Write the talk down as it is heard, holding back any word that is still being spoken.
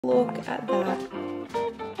Look at that.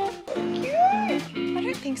 Cute. I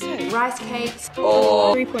don't think so. Rice cakes.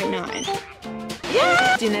 Oh. 3.9.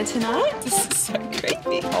 Yeah. Dinner tonight. This is so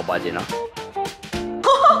creepy. I'll buy dinner.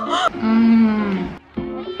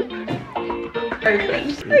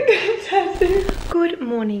 Open. Okay, tattoo. Good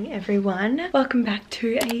morning, everyone. Welcome back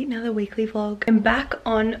to another weekly vlog. I'm back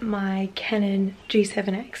on my Canon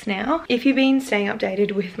G7X now. If you've been staying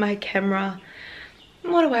updated with my camera,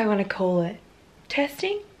 what do I want to call it?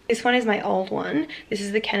 Testing? This one is my old one. This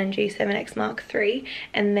is the Canon G7X Mark III.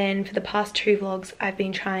 And then for the past 2 vlogs, I've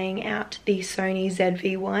been trying out the Sony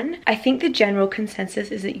ZV-1. I think the general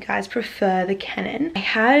consensus is that you guys prefer the Canon. I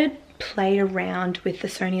had played around with the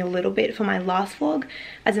Sony a little bit for my last vlog,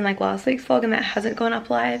 as in like last week's vlog, and that hasn't gone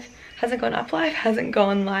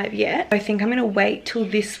live yet. I think I'm gonna wait till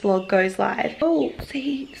this vlog goes live. Oh,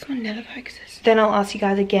 see, this one never focuses. Then I'll ask you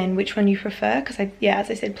guys again which one you prefer, because as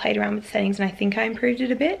I said, played around with the settings and I think I improved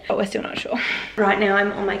it a bit, but we're still not sure. Right now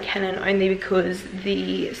I'm on my Canon only because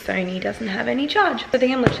the Sony doesn't have any charge. So I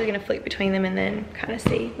think I'm literally gonna flip between them and then kind of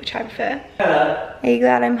see which I prefer. Are you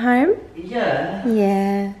glad I'm home? Yeah.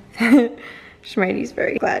 Yeah. Shmodi's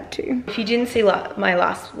very glad too. If you didn't see my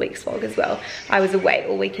last week's vlog as well, I was away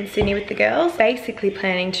all week in Sydney with the girls. Basically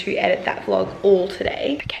planning to edit that vlog all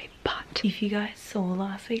today. Okay, but if you guys saw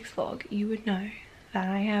last week's vlog, you would know that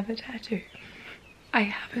I have a tattoo. I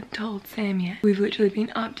haven't told Sam yet. We've literally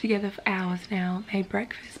been up together for hours now, made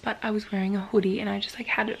breakfast, but I was wearing a hoodie and I just like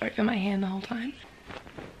had it over my hand the whole time.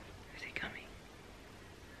 Is he coming?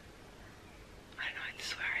 I don't know, I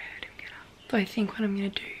swear I heard him get up. So I think what I'm gonna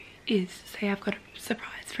do is say I've got a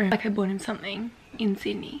surprise for him. Like I bought him something in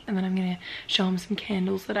Sydney and then I'm gonna show him some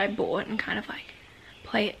candles that I bought and kind of like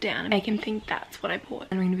play it down and make him think that's what I bought.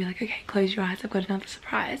 And I'm gonna be like, okay, close your eyes, I've got another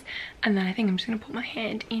surprise. And then I think I'm just gonna put my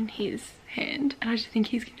hand in his hand and I just think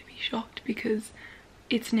he's gonna be shocked because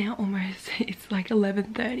it's now almost, it's like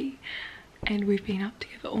 11:30 and we've been up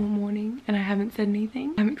together all morning and I haven't said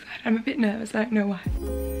anything. I'm excited, I'm a bit nervous, I don't know why.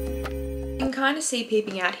 You can kind of see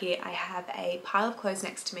peeping out here, I have a pile of clothes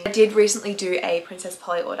next to me. I did recently do a Princess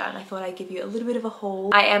Polly order and I thought I'd give you a little bit of a haul.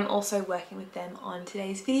 I am also working with them on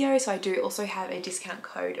today's video, so I do also have a discount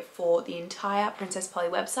code for the entire Princess Polly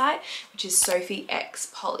website, which is Sophie X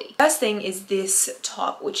Polly. First thing is this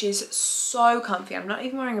top, which is so comfy. I'm not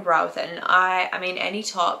even wearing a bra with it, and I mean any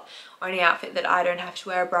top or any outfit that I don't have to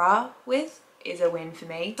wear a bra with is a win for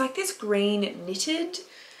me. It's like this green knitted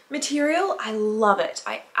material. I love it.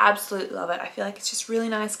 I absolutely love it. I feel like it's just really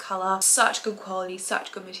nice color, such good quality,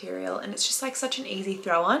 such good material, and it's just like such an easy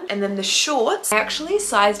throw on. And then the shorts, I actually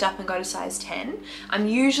sized up and got a size 10. I'm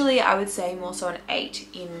usually, I would say, more so an 8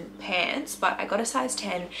 in pants, but I got a size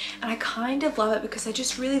 10 and I kind of love it because they're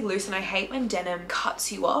just really loose, and I hate when denim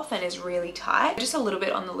cuts you off and is really tight. Just a little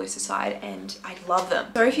bit on the looser side, and I love them.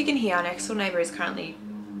 So if you can hear, our next door neighbor is currently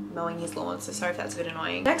mowing his lawn, so sorry if that's a bit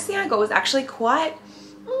annoying. Next thing I got was actually quite,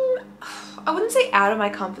 I wouldn't say out of my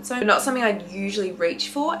comfort zone, but not something I'd usually reach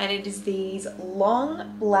for, and it is these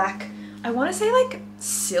long black, I want to say like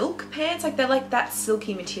silk pants, like they're like that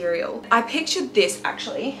silky material. I pictured this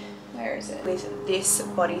actually, where is it, with this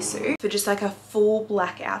bodysuit for just like a full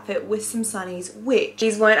black outfit with some sunnies, which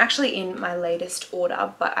these weren't actually in my latest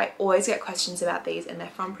order, but I always get questions about these and they're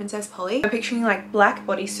from Princess Polly. I'm picturing like black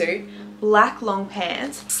bodysuit, black long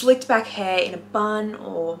pants, slicked back hair in a bun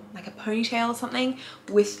or like a ponytail or something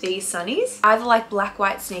with these sunnies. Either like black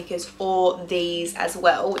white sneakers or these as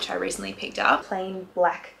well, which I recently picked up. Plain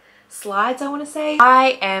black slides, I want to say.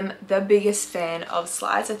 I am the biggest fan of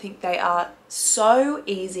slides. I think they are so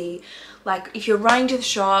easy. Like if you're running to the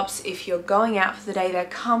shops, if you're going out for the day, they're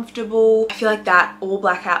comfortable. I feel like that all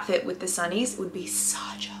black outfit with the sunnies would be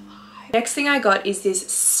such a vibe. Next thing I got is this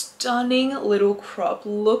stunning little crop.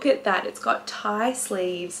 Look at that. It's got tie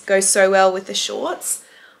sleeves. Goes so well with the shorts.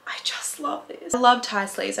 I just love this. I love tie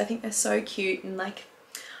sleeves. I think they're so cute and like,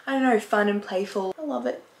 I don't know, fun and playful. I love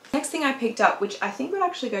it. Next thing I picked up, which I think would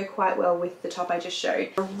actually go quite well with the top I just showed,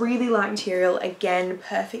 a really light material, again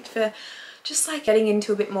perfect for just like getting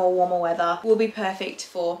into a bit more warmer weather. Will be perfect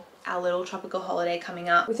for our little tropical holiday coming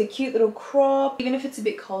up, with a cute little crop, even if it's a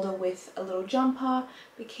bit colder, with a little jumper,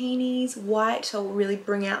 bikinis, white, so will really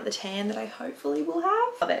bring out the tan that I hopefully will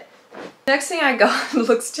have. Love it. Next thing I got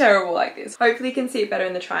looks terrible like this. Hopefully you can see it better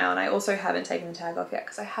in the try on. I also haven't taken the tag off yet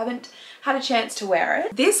because I haven't had a chance to wear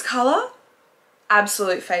it. This color,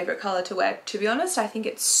 absolute favorite color to wear, to be honest. I think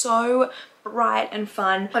it's so bright and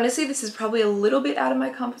fun. Honestly, this is probably a little bit out of my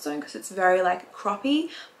comfort zone because it's very like croppy,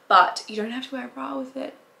 but you don't have to wear a bra with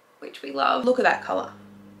it, which we love. Look at that color.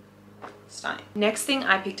 Stunning. Next thing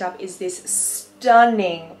I picked up is this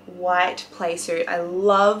stunning white play suit. I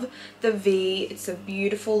love the V. It's a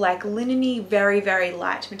beautiful, like, linen-y, very, very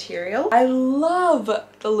light material. I love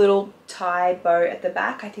the little tie bow at the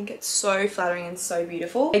back. I think it's so flattering and so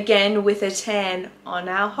beautiful. Again, with a tan on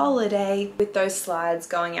our holiday, with those slides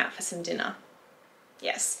going out for some dinner.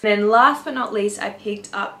 Yes. And then last but not least, I picked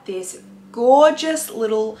up this gorgeous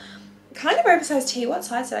little kind of oversized tee. What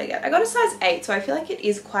size did I get? I got a size 8, so I feel like it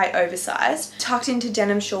is quite oversized. Tucked into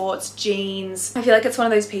denim shorts, jeans. I feel like it's one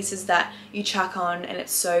of those pieces that you chuck on and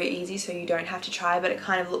it's so easy, so you don't have to try, but it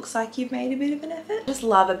kind of looks like you've made a bit of an effort. Just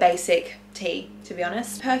love a basic tee, to be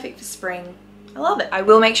honest. Perfect for spring. I love it. I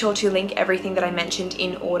will make sure to link everything that I mentioned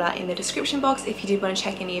in order in the description box if you did want to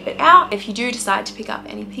check any of it out. If you do decide to pick up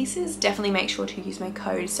any pieces, definitely make sure to use my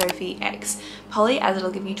code SophieXPolly, as it'll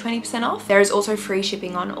give you 20% off. There is also free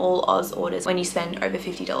shipping on all Oz orders when you spend over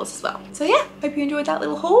 $50 as well. So yeah, hope you enjoyed that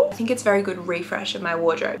little haul. I think it's a very good refresh of my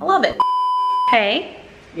wardrobe. I love it. Hey.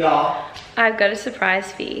 Yeah. I've got a surprise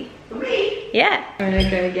for you. For me? Yeah. I'm gonna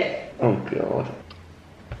go get. Oh god.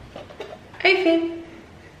 Open.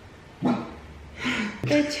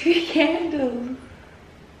 They're 2 candles.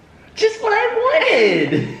 Just what I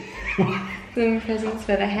wanted. Some presents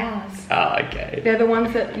for the house. Oh, okay. They're the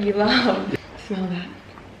ones that you love. Smell that.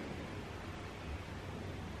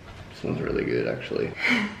 Smells really good, actually.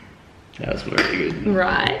 That smells really good.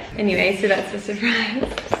 Right. Anyway, so that's a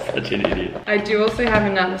surprise. Such an idiot. I do also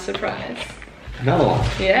have another surprise. Another one?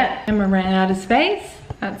 Yeah. Emma ran out of space.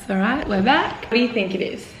 That's alright, we're back. What do you think it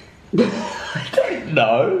is? I don't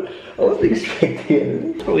know. I wasn't expecting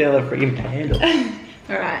it. It's probably another freaking candle.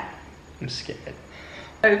 Alright. I'm scared.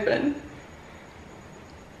 Open.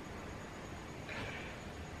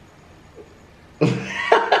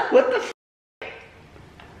 What the f?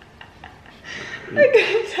 I got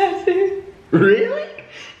a tattoo. Really?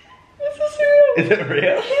 This is real. Is it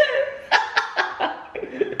real? Yeah.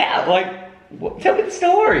 Yeah, like, what? Tell me the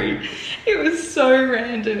story. It was so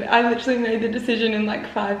random. I literally made the decision in like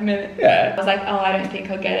 5 minutes. Yeah. I was like, oh, I don't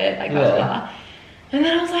think I'll get it. Like, blah, blah, blah. And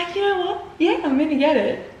then I was like, you know what? Yeah, I'm gonna get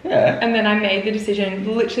it. Yeah. And then I made the decision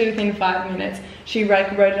literally within 5 minutes. She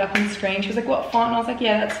like wrote it up on the screen. She was like, what font? And I was like,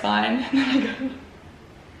 yeah, that's fine. And then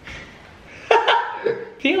I go,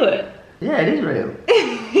 feel it. Yeah, it is real.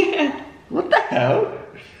 Yeah. What the hell?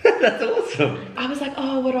 That's awesome. I was like,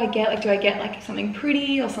 oh, what do I get? Like, do I get like something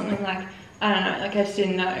pretty or something like, I don't know, like I just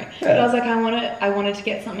didn't know. Yeah. But I was like, I wanted to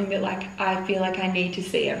get something that like I feel like I need to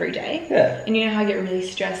see every day. Yeah. And you know how I get really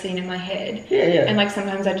stressed in my head? Yeah, yeah. And like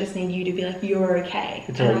sometimes I just need you to be like, you're okay.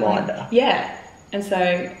 It's a reminder. Like, yeah. And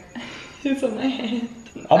so it's on my hand.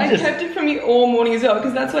 I kept it from you all morning as well,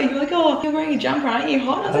 because that's why you're like, oh, you're wearing a jumper, aren't you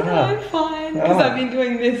hot? I was like, oh, I'm fine. Because I've been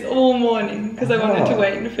doing this all morning because I wanted to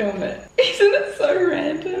wait and film it. Isn't it so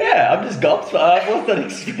random? Yeah, I'm just gobsmacked. I wasn't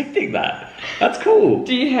expecting that. That's cool.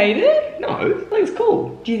 Do you hate it? No, I think it's cool.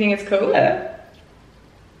 Do you think it's cool? Yeah.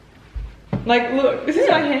 Like, look, this is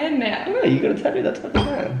my hand now. No, you got a tattoo that's on your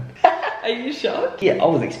hand. Are you shocked? Yeah, I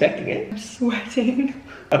was expecting it. I'm sweating.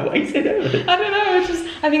 Why you say that? I don't know, it's just,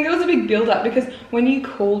 I think there was a big build up because when you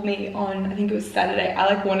called me on, I think it was Saturday, I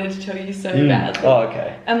like wanted to tell you so badly. Oh,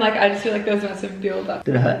 okay. And like, I just feel like there was a massive build up.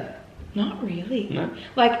 Did it hurt? Not really. No?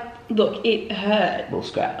 Like, look, it hurt. A little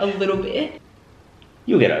scratch. A little bit.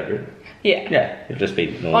 You'll get over it. Yeah. Yeah, it'll just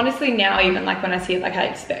be normal. Honestly, now even like when I see it, like I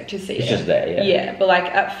expect to see it. It's just there, yeah. Yeah, but like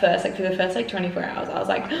at first, like for the first like 24 hours, I was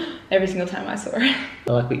like, every single time I saw it.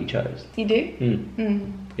 I like what you chose. You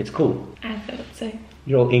do? It's cool. I thought so.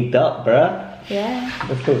 You're all inked up, bruh. Yeah.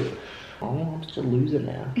 That's cool. Oh, I'm just a loser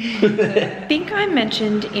now. I think I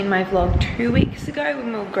mentioned in my vlog 2 weeks ago when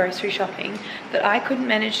we were grocery shopping that I couldn't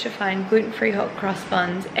manage to find gluten-free hot cross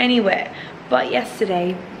buns anywhere. But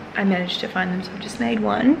yesterday, I managed to find them, so I've just made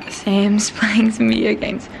one. Sam's playing some video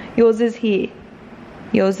games. Yours is here.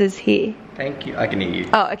 Yours is here. Thank you. I can hear you.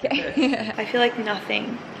 Oh, okay. I feel like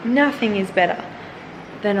nothing is better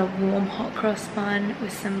than a warm hot cross bun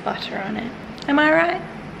with some butter on it. Am I right?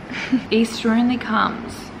 Easter only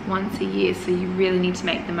comes once a year, so you really need to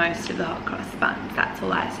make the most of the hot cross buns. That's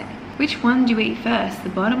all I say. Which one do you eat first, the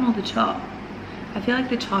bottom or the top? I feel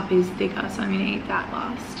like the top is thicker, so I'm gonna eat that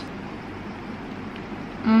last.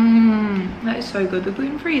 That is so good. The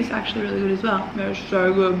gluten-free is actually really good as well. That is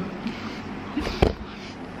so good.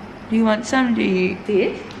 You want some, do you?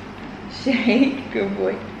 This? Shake, good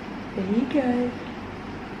boy. There you go.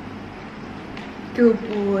 Good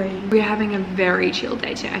boy. We're having a very chill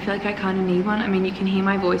day today. I feel like I kind of need one. I mean, you can hear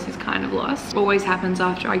my voice is kind of lost. Always happens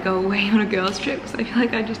after I go away on a girls trip because I feel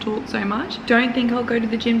like I just talk so much. Don't think I'll go to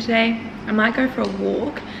the gym today. I might go for a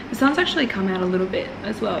walk. The sun's actually come out a little bit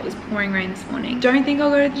as well. It was pouring rain this morning. Don't think I'll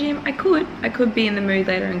go to the gym. I could be in the mood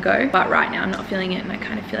later and go, but right now I'm not feeling it and I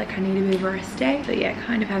kind of feel like I need a bit of a rest day. So yeah,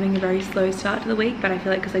 kind of having a very slow start to the week, but I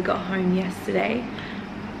feel like because I got home yesterday,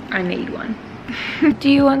 I need one. Do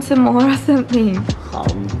you want some more or something?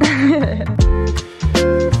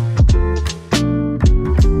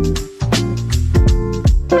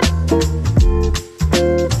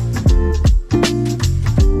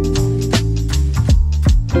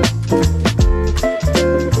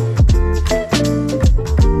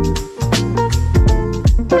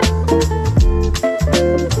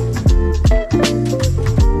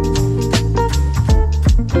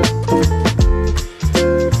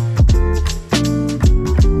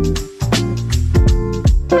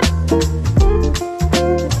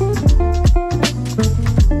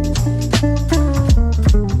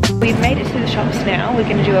 We're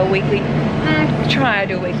going to do a weekly, try to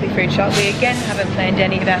do a weekly food shop. We again haven't planned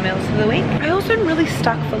any of our meals for the week. I also am really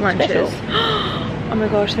stuck for lunches. Oh my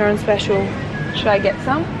gosh, they're on special. Should I get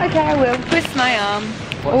some? Okay, I will. Twist my arm.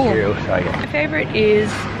 What cereal should I get? My favourite is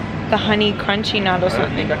the honey crunchy nut or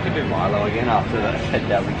something. I think I could do Milo again after that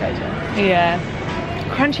 10,000 kg. Yeah.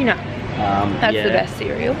 Crunchy nut. That's the best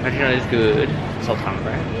cereal. Crunchy nut is good. Sultana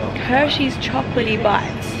brand as well. Hershey's chocolatey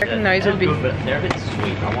bites. I reckon those would be good, but they're a bit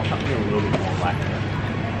sweet. I want something a little bit more like,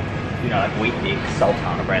 you know, like Wheat Bix,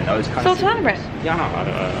 Sultana brand, those kind of Sultana brand? Yeah, I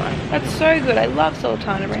know. That's so good. I love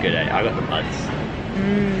Sultana brand. It's good, eh? I got the buds.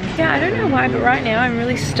 Yeah, I don't know why, but right now I'm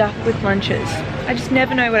really stuck with lunches. I just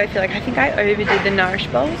never know what I feel like. I think I overdid the Nourish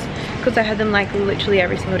bowls because I had them like literally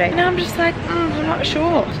every single day. Now I'm just like, I'm not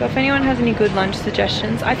sure. So if anyone has any good lunch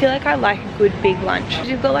suggestions, I feel like I like a good big lunch.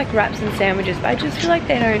 You've got like wraps and sandwiches, but I just feel like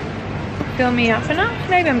they don't fill me up enough.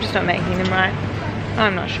 Maybe I'm just not making them right.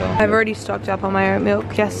 I'm not sure. I've already stocked up on my oat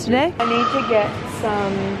milk yesterday. I need to get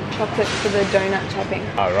some chocolate for the donut topping.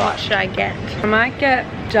 Oh, right. What should I get? I might get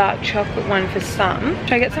dark chocolate one for some.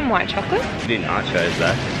 Should I get some white chocolate? You did nachos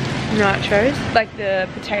though. Nachos? Like the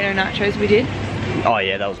potato nachos we did? Oh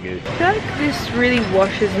yeah, that was good. I feel like this really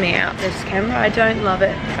washes me out, this camera. I don't love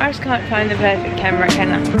it. I just can't find the perfect camera,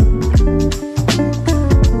 can I?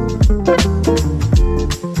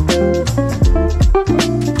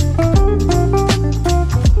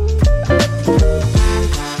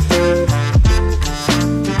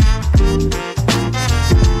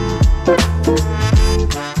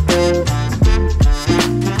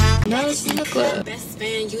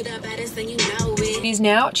 It is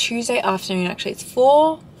now Tuesday afternoon, actually. It's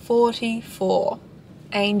 4:44.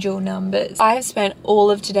 Angel numbers. I have spent all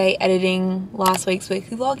of today editing last week's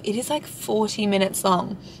weekly vlog. It is like 40 minutes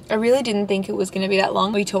long. I really didn't think it was going to be that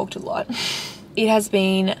long. We talked a lot. It has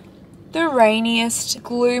been the rainiest,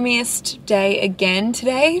 gloomiest day again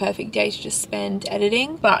today. Perfect day to just spend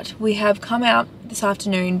editing. But we have come out this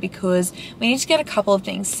afternoon because we need to get a couple of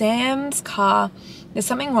things. Sam's car, there's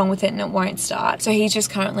something wrong with it and it won't start. So he's just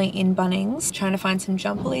currently in Bunnings trying to find some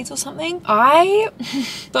jumper leads or something.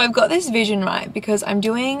 So I've got this vision, right? Because I'm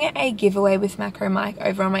doing a giveaway with Macro Mike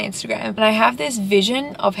over on my Instagram. And I have this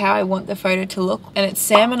vision of how I want the photo to look. And it's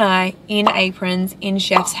Sam and I in aprons, in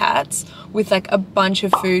chef's hats, with like a bunch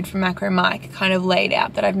of food from Macro Mike kind of laid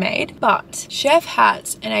out that I've made. But chef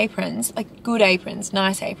hats and aprons, like good aprons,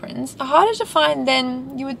 nice aprons, are harder to find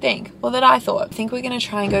than you would think, or that I thought. I think we're gonna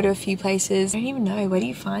try and go to a few places. I don't even know, where do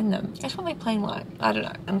you find them? I just want like plain white, I don't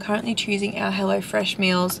know. I'm currently choosing our HelloFresh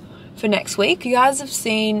meals for next week. You guys have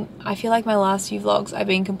seen, I feel like my last few vlogs I've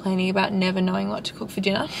been complaining about never knowing what to cook for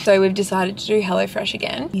dinner. So we've decided to do HelloFresh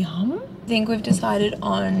again. Yum. I think we've decided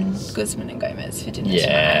on Guzman and Gomez for dinner Yeah,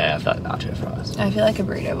 tonight. I thought nacho fries. I feel like a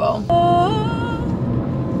burrito bowl.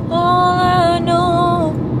 All I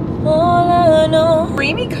know.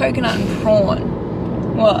 Creamy coconut and prawn.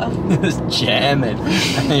 What? It's jamming.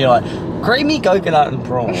 And you're like, creamy coconut and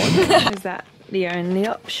prawn. Is that the only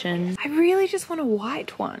option? I really just want a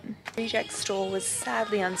white one. Reject store was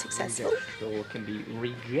sadly unsuccessful. Store can be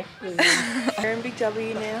rejected. We're in Big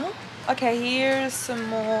W now. Okay, here's some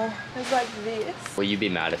more. There's like this. Will you be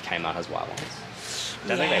mad if Kmart has white ones?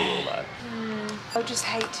 Don't think they will though. I'll just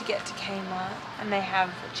hate to get to Kmart and they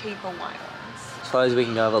have cheaper white ones. Suppose we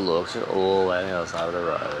can go have a look. It's all the way on the other side of the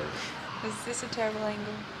road. Is this a terrible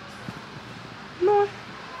angle? No,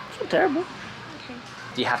 it's not terrible. Okay.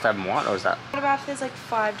 Do you have to have them white or is that? What about if there's like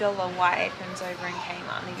 $5 white aprons over in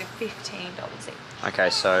Kmart and they go $15 each? Okay,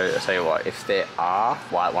 so I'll tell you what, if there are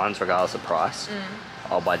white ones, regardless of price,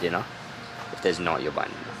 I'll buy dinner. If there's not, you'll buy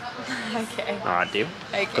dinner. Okay. Alright, deal?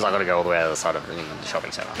 Okay. Because I got to go all the way to the other side of the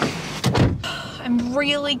shopping centre. I'm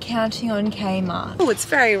really counting on Kmart. Oh, it's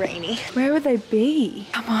very rainy. Where would they be?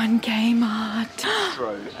 Come on, Kmart.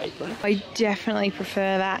 I definitely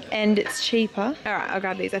prefer that, and it's cheaper. All right, I'll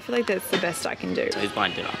grab these. I feel like that's the best I can do. So who's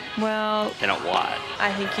buying dinner? Well, They're not white.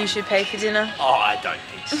 I think you should pay for dinner. Oh, I don't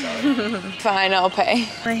think so. Fine, I'll pay.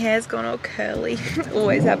 My hair's gone all curly. It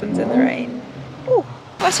always happens in the rain. Ooh,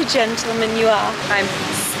 what a gentleman you are. I'm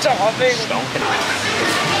starving.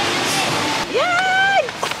 Yay!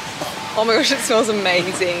 Oh my gosh, it smells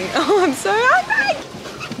amazing. Oh, I'm so happy.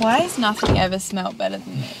 Why has nothing ever smelled better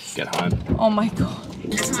than this? Get home. Oh my god.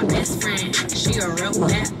 That's my best friend. She a real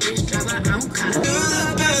bad bitch, drive her own car. Do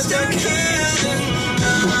the best I can.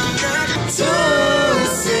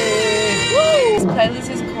 This playlist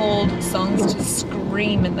is called Songs to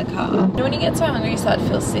Scream in the Car. You know when you get so hungry you start to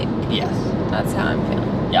feel sick? Yes. That's how I'm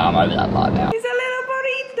feeling. Yeah, I'm over that part now. He's a little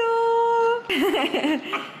burrito.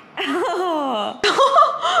 Oh.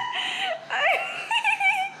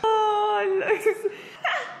 Oh, look.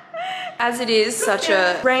 As it is such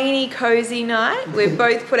a rainy, cozy night, we've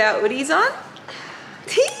both put our hoodies on.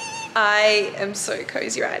 I am so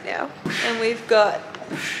cozy right now. And we've got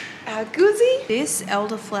our goozy. This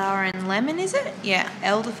elderflower and lemon, is it? Yeah,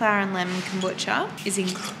 elderflower and lemon kombucha is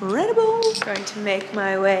incredible. Going to make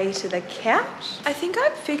my way to the couch. I think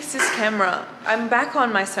I've fixed this camera. I'm back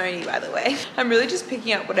on my Sony, by the way. I'm really just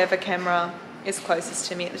picking up whatever camera is closest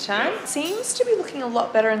to me at the time. Seems to be looking a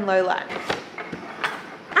lot better in low light.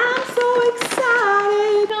 I'm so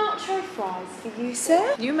excited. Nacho fries for you,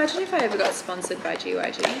 sir. Can you imagine if I ever got sponsored by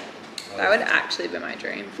GYG? That would actually be my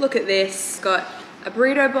dream. Look at this. Got a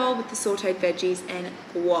burrito bowl with the sauteed veggies and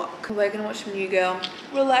guac. We're gonna watch some New Girl.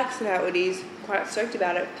 Relax about what he's quite stoked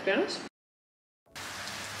about it, to be honest.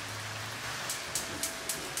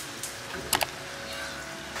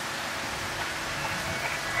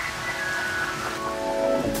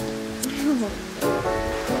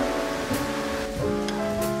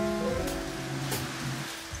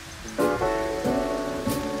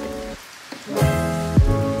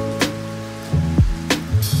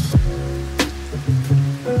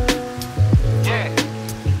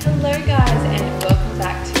 Hello guys and welcome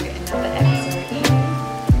back to another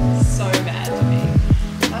episode. So mad to me.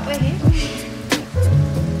 But we're here.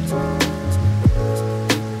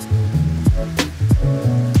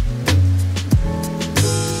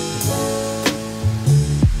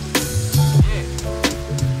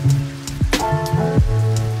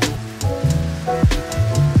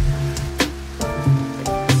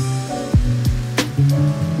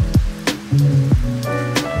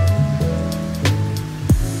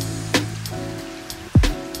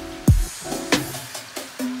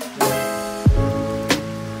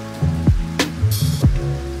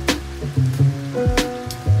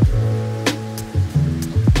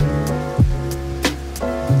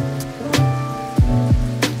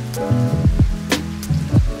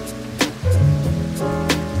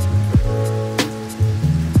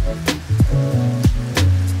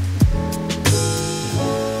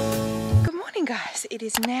 It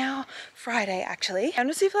is now Friday actually. I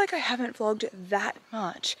honestly feel like I haven't vlogged that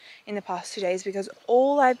much in the past 2 days because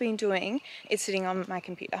all I've been doing is sitting on my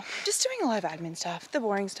computer. Just doing a lot of admin stuff, the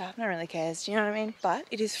boring stuff, no one really cares, do you know what I mean? But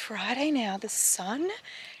it is Friday now, the sun,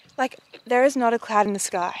 like there is not a cloud in the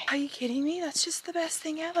sky. Are you kidding me? That's just the best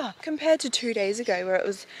thing ever. Compared to 2 days ago where it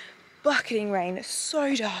was bucketing rain,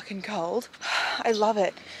 so dark and cold. I love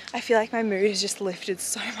it. I feel like my mood has just lifted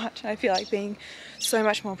so much and I feel like being so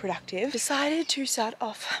much more productive. Decided to start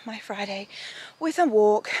off my Friday with a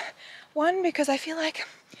walk. One, because I feel like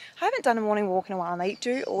I haven't done a morning walk in a while and they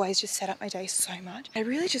do always just set up my day so much. I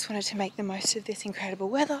really just wanted to make the most of this incredible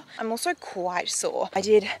weather. I'm also quite sore. I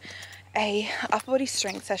did a upper body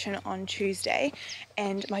strength session on Tuesday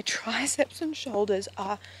and my triceps and shoulders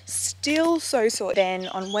are still so sore. Then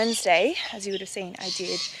on Wednesday, as you would have seen, I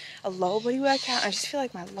did a lower body workout. I just feel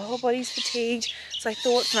like my lower body's fatigued. So I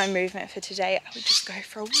thought for my movement for today, I would just go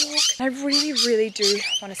for a walk. And I really do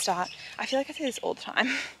want to start. I feel like I say this all the time.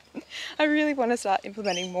 I really want to start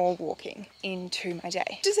implementing more walking into my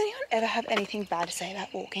day. Does anyone ever have anything bad to say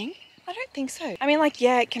about walking? I don't think so. I mean, like,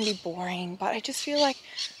 yeah, it can be boring, but I just feel like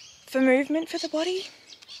for movement for the body,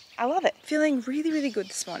 I love it. Feeling really good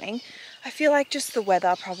this morning. I feel like just the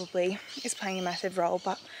weather probably is playing a massive role,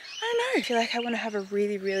 but I don't know. I feel like I want to have a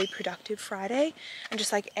really productive Friday and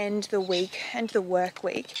just like end the week, end the work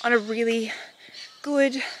week on a really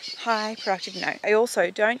good, high, productive note. I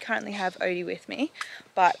also don't currently have Odie with me,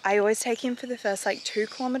 but I always take him for the first like 2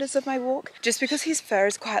 kilometers of my walk, just because his fur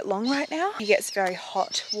is quite long right now. He gets very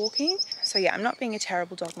hot walking. So yeah, I'm not being a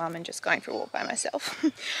terrible dog mum and just going for a walk by myself.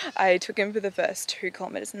 I took him for the first 2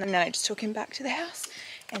 kilometers and then I just took him back to the house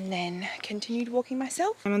and then continued walking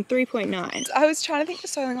myself. I'm on 3.9. I was trying to think for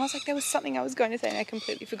so long. I was like, there was something I was going to say and I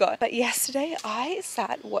completely forgot. But yesterday I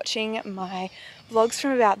sat watching my vlogs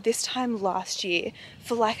from about this time last year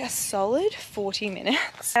for like a solid 40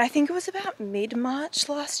 minutes. And I think it was about mid-March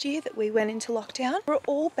last year that we went into lockdown. We were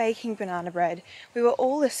all baking banana bread. We were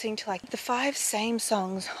all listening to like the 5 same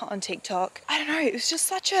songs on TikTok. I don't know, it was just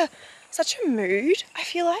such a mood. I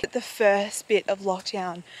feel like the first bit of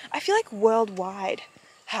lockdown, I feel like worldwide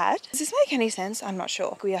had. Does this make any sense? I'm not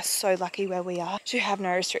sure. We are so lucky where we are to have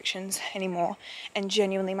no restrictions anymore, and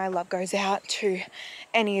genuinely my love goes out to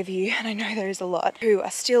any of you, and I know there is a lot, who are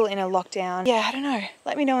still in a lockdown. Yeah, I don't know.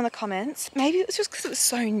 Let me know in the comments. Maybe it was just because it was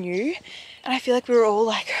so new and I feel like we were all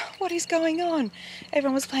like, what is going on?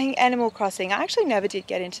 Everyone was playing Animal Crossing. I actually never did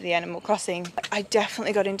get into the Animal Crossing. I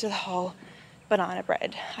definitely got into the whole banana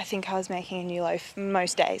bread. I think I was making a new loaf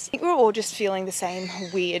most days. I think we were all just feeling the same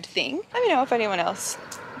weird thing. Let me know if anyone else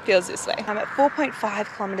feels this way. I'm at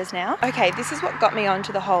 4.5 kilometers now. Okay, this is what got me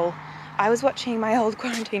onto the whole, I was watching my old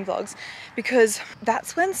quarantine vlogs because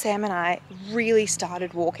that's when Sam and I really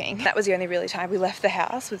started walking. That was the only really time we left the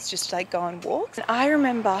house, was just like go on walks. And I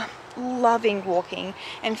remember loving walking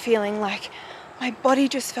and feeling like my body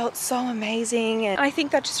just felt so amazing, and I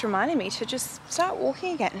think that just reminded me to just start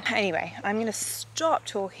walking again. Anyway, I'm gonna stop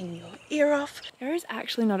talking your ear off. There is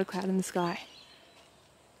actually not a cloud in the sky.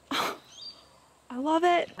 Oh, I love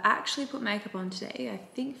it. I actually put makeup on today, I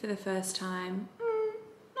think for the first time,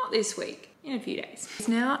 not this week, in a few days. It's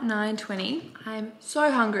now 9:20. I'm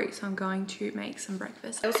so hungry, so I'm going to make some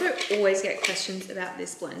breakfast. I also always get questions about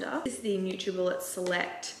this blender. This is the NutriBullet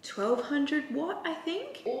Select 1200 watt, I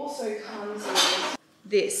think. Also comes with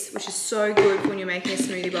this, which is so good when you're making a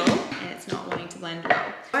smoothie bowl and it's not wanting to blend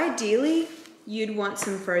well. Ideally, you'd want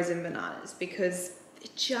some frozen bananas because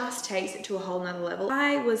it just takes it to a whole nother level.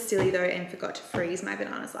 I was silly though and forgot to freeze my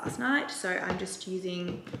bananas last night, so I'm just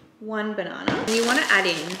using 1 banana. And you want to add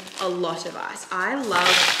in a lot of ice. I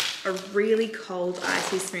love a really cold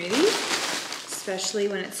icy smoothie, especially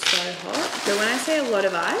when it's so hot. So when I say a lot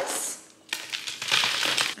of ice,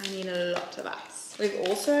 I mean a lot of ice. We've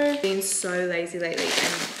also been so lazy lately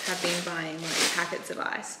and have been buying like packets of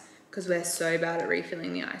ice because we're so bad at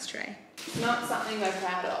refilling the ice tray. Not something we're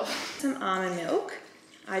proud of. Some almond milk.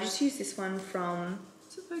 I just use this one from,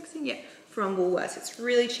 is it focusing? Yeah, from Woolworths. It's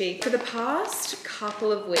really cheap. For the past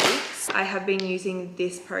couple of weeks, I have been using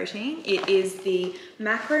this protein. It is the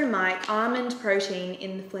Macro Mike almond protein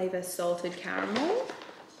in the flavor salted caramel.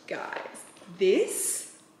 Guys,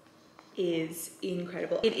 this is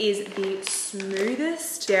incredible. It is the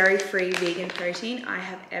smoothest dairy-free vegan protein I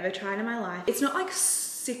have ever tried in my life. It's not like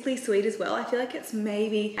sickly sweet as well. I feel like it's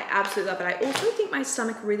maybe, I absolutely love it. I also think my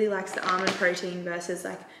stomach really likes the almond protein versus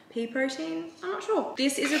like pea protein. I'm not sure.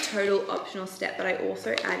 This is a total optional step, but I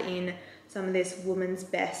also add in some of this Woman's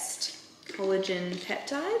Best collagen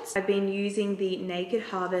peptides. I've been using the Naked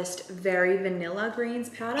Harvest Very Vanilla Greens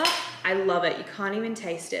powder. I love it. You can't even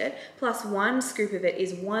taste it. Plus 1 scoop of it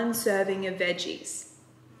is 1 serving of veggies.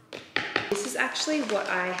 This is actually what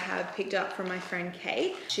I have picked up from my friend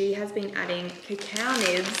Kate. She has been adding cacao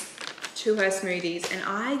nibs to her smoothies, and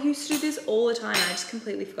I used to do this all the time. I just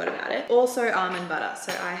completely forgot about it. Also almond butter.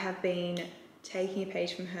 So I have been taking a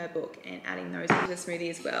page from her book and adding those into the smoothie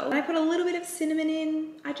as well. And I put a little bit of cinnamon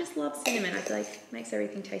in. I just love cinnamon. I feel like it makes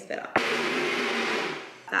everything taste better.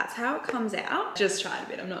 That's how it comes out. Just tried a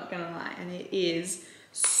bit, I'm not gonna lie, and it is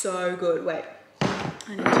so good. Wait.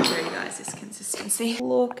 I need to show you guys this consistency.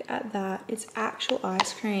 Look at that, it's actual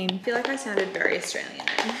ice cream. I feel like I sounded very Australian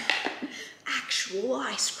then. Actual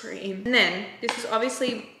ice cream. And then, this is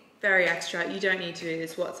obviously very extra. You don't need to do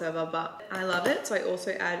this whatsoever, but I love it. So I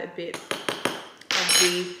also add a bit of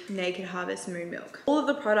the Naked Harvest Moo Milk. All of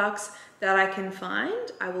the products that I can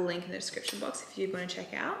find, I will link in the description box if you want to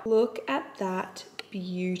check out. Look at that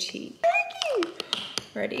beauty. Thank you.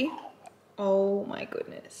 Ready? Oh my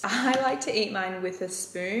goodness. I like to eat mine with a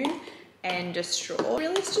spoon and a straw.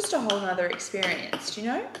 Really, it's just a whole nother experience, do you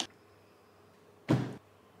know?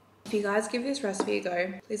 If you guys give this recipe a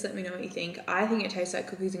go, please let me know what you think. I think it tastes like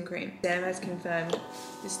cookies and cream. Sam has confirmed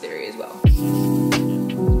this theory as well.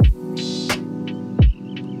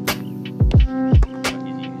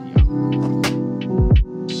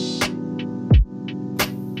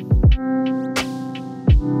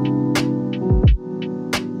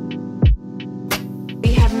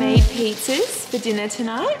 pizzas for dinner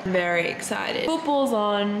tonight. I'm very excited. Football's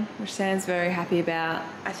on, which Sam's very happy about.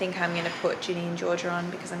 I think I'm gonna put Ginny and Georgia on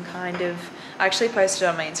because I actually posted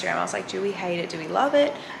on my Instagram. I was like, do we hate it? Do we love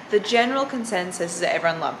it? The general consensus is that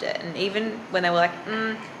everyone loved it. And even when they were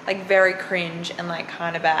like very cringe and like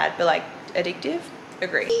kind of bad, but like addictive,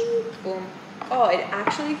 agree. Boom. Oh, it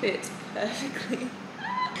actually fits perfectly.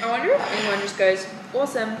 I wonder if anyone just goes,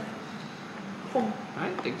 awesome. Boom. I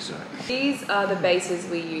don't think so. These are the bases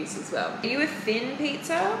we use as well. Are you a thin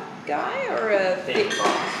pizza guy or a thick?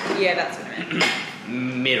 Yeah, that's what I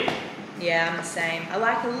meant. Middle. Yeah, I'm the same. I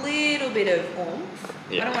like a little bit of oomph.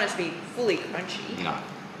 Yeah. I don't want it to be fully crunchy. No.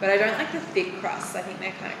 But I don't like the thick crusts. I think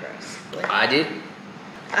they're kind of gross. I did.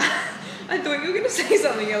 I thought you were going to say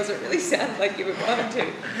something else. It really sounded like you were going to.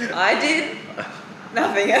 I did.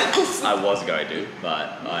 Nothing else. I was going to,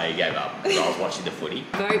 but I gave up because I was watching the footy.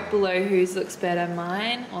 Vote below whose looks better,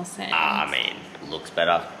 mine or Sam's. I mean, looks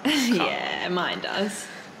better. Yeah, mine does.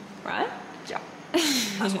 Right? Yeah.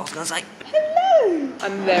 That's what I was going to say. Hello!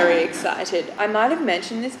 I'm very excited. I might have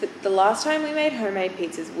mentioned this, but the last time we made homemade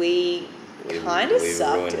pizzas, we kind of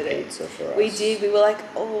sucked at it. Pizza for us. We did. We were like,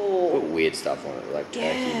 oh. Put weird stuff on it, like turkey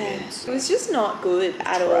mince. It was just not good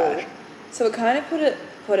at all. So it kind of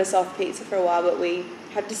put us off pizza for a while, but we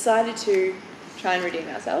have decided to try and redeem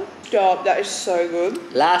ourselves. Stop, that is so good.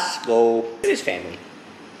 Let's go. It is family.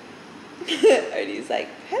 Odie's like,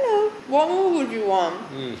 hello. What more would you want?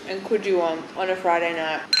 And could you want on a Friday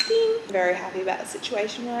night? Ding. Very happy about the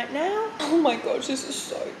situation right now. Oh my gosh, this is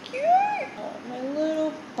so cute. Oh, my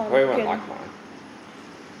little pumpkin. Everyone like mine.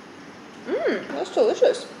 That's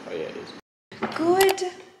delicious. Oh yeah, it is.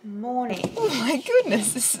 Good morning. Oh my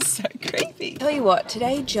goodness, this is so creepy. Tell you what,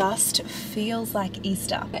 today just feels like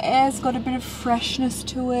Easter. The air's got a bit of freshness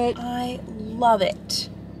to it. I love it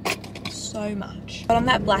so much. But on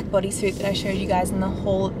that black bodysuit that I showed you guys in the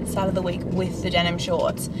haul at the start of the week with the denim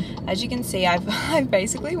shorts, as you can see, I've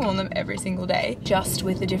basically worn them every single day, just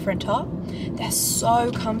with a different top. They're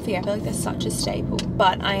so comfy. I feel like they're such a staple.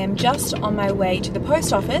 But I am just on my way to the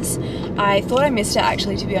post office. I thought I missed it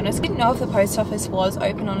actually, to be honest. I didn't know if the post office was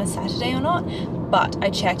open on a Saturday or not, but I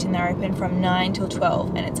checked and they're open from 9 till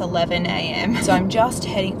 12 and it's 11 a.m. So I'm just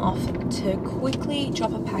heading off to quickly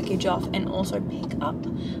drop a package off and also pick up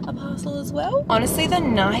a parcel as well. Honestly, the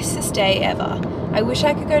nicest day ever. I wish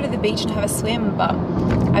I could go to the beach and have a swim, but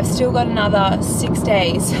I've still got another 6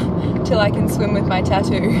 days till I can swim with my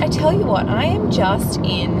tattoo. I tell you what, I am just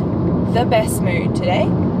in the best mood today.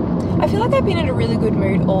 I feel like I've been in a really good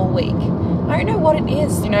mood all week. I don't know what it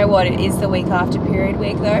is. You know what it is the week after period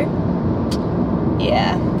week though?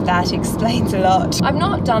 Yeah, that explains a lot. I've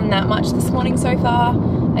not done that much this morning so far.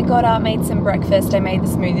 I got up, made some breakfast. I made the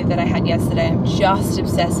smoothie that I had yesterday. I'm just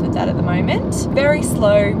obsessed with that at the moment. Very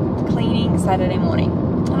slow, cleaning Saturday morning.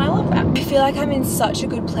 And I love that. I feel like I'm in such a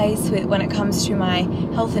good place when it comes to my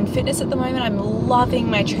health and fitness at the moment. I'm loving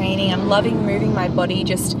my training. I'm loving moving my body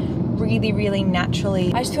just really, really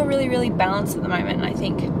naturally. I just feel really, really balanced at the moment. And I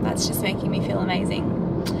think that's just making me feel amazing.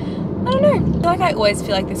 I don't know. I feel like I always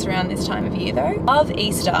feel like this around this time of year though. Love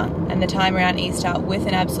Easter and the time around Easter with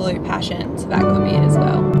an absolute passion. So that could be it as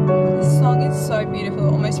well. This song is so beautiful.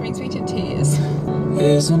 It almost brings me to tears.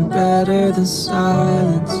 Isn't better than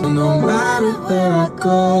silence. No matter where I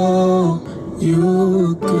go, you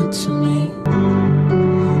were good to me.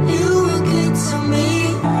 You were good to me.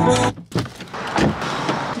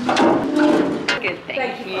 Good,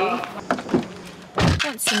 thank you.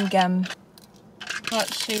 Want some gum?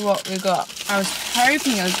 Let's see what we got. I was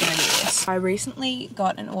hoping it was going to be this. I recently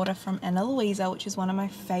got an order from Anna Louisa, which is one of my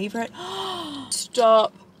favorite.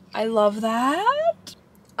 Stop. I love that.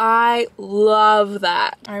 I love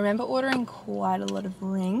that. I remember ordering quite a lot of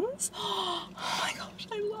rings. Oh my gosh,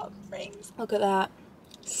 I love rings. Look at that.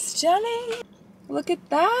 Stunning. Look at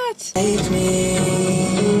that. Take me,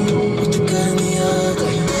 with the good and the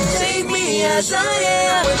ugly. Take me as I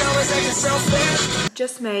am, when I was acting selfish.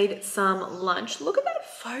 Just made some lunch. Look at that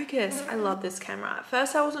focus. I love this camera. At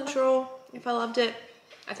first I wasn't sure if I loved it.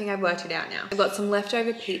 I think I've worked it out now. I've got some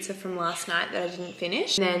leftover pizza from last night that I didn't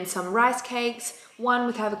finish. And then some rice cakes, one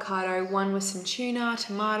with avocado, one with some tuna,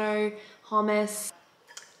 tomato, hummus.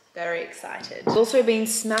 Very excited. I've also been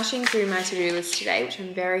smashing through my to-do list today, which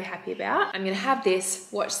I'm very happy about. I'm gonna have this,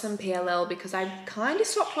 watch some PLL because I kind of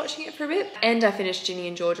stopped watching it for a bit. And I finished Ginny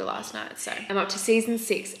and Georgia last night. So I'm up to season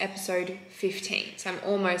 6, episode 15. So I'm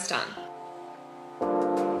almost done.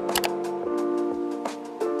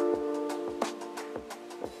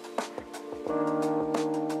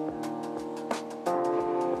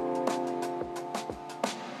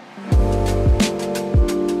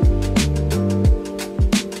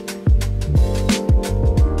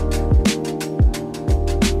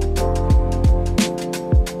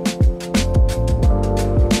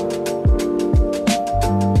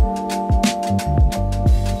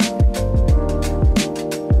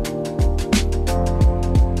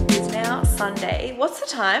 What's the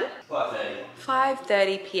time? 5:30.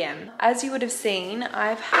 5:30 p.m. As you would have seen,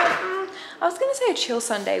 I've had, I was going to say a chill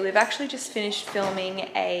Sunday. We've actually just finished filming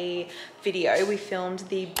a video. We filmed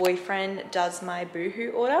the boyfriend does my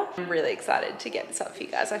boohoo order. I'm really excited to get this up for you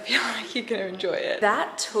guys. I feel like you're going to enjoy it.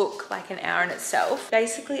 That took like an hour in itself.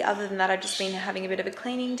 Basically, other than that, I've just been having a bit of a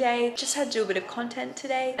cleaning day. Just had to do a bit of content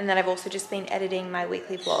today. And then I've also just been editing my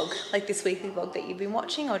weekly vlog, like this weekly vlog that you've been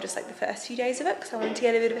watching, or just like the first few days of it, because I wanted to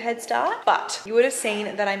get a bit of a head start. But you would have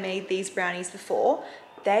seen that I made these brownies before.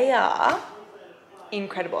 They are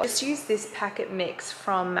incredible. I just use this packet mix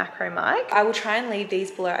from Macro Mike. I will try and leave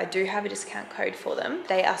these below. I do have a discount code for them.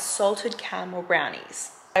 They are salted caramel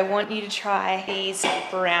brownies. I want you to try these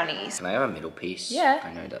brownies. Can I have a middle piece? Yeah.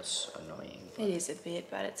 I know that's annoying. It is a bit,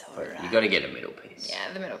 but it's alright. You gotta get a middle piece.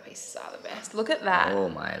 Yeah, the middle pieces are the best. Look at that. Oh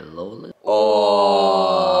my lord.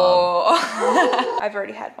 Oh. I've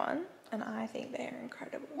already had one and I think they're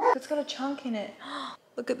incredible. It's got a chunk in it.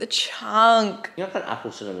 Look at the chunk. You know that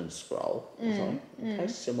apple cinnamon scroll? It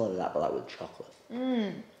tastes similar to that, but like with chocolate.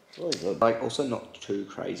 It's really good. Like also not too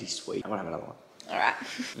crazy sweet. I'm gonna have another one. All right.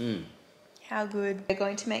 How good. We're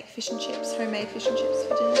going to make fish and chips, homemade fish and chips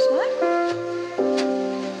for dinner tonight.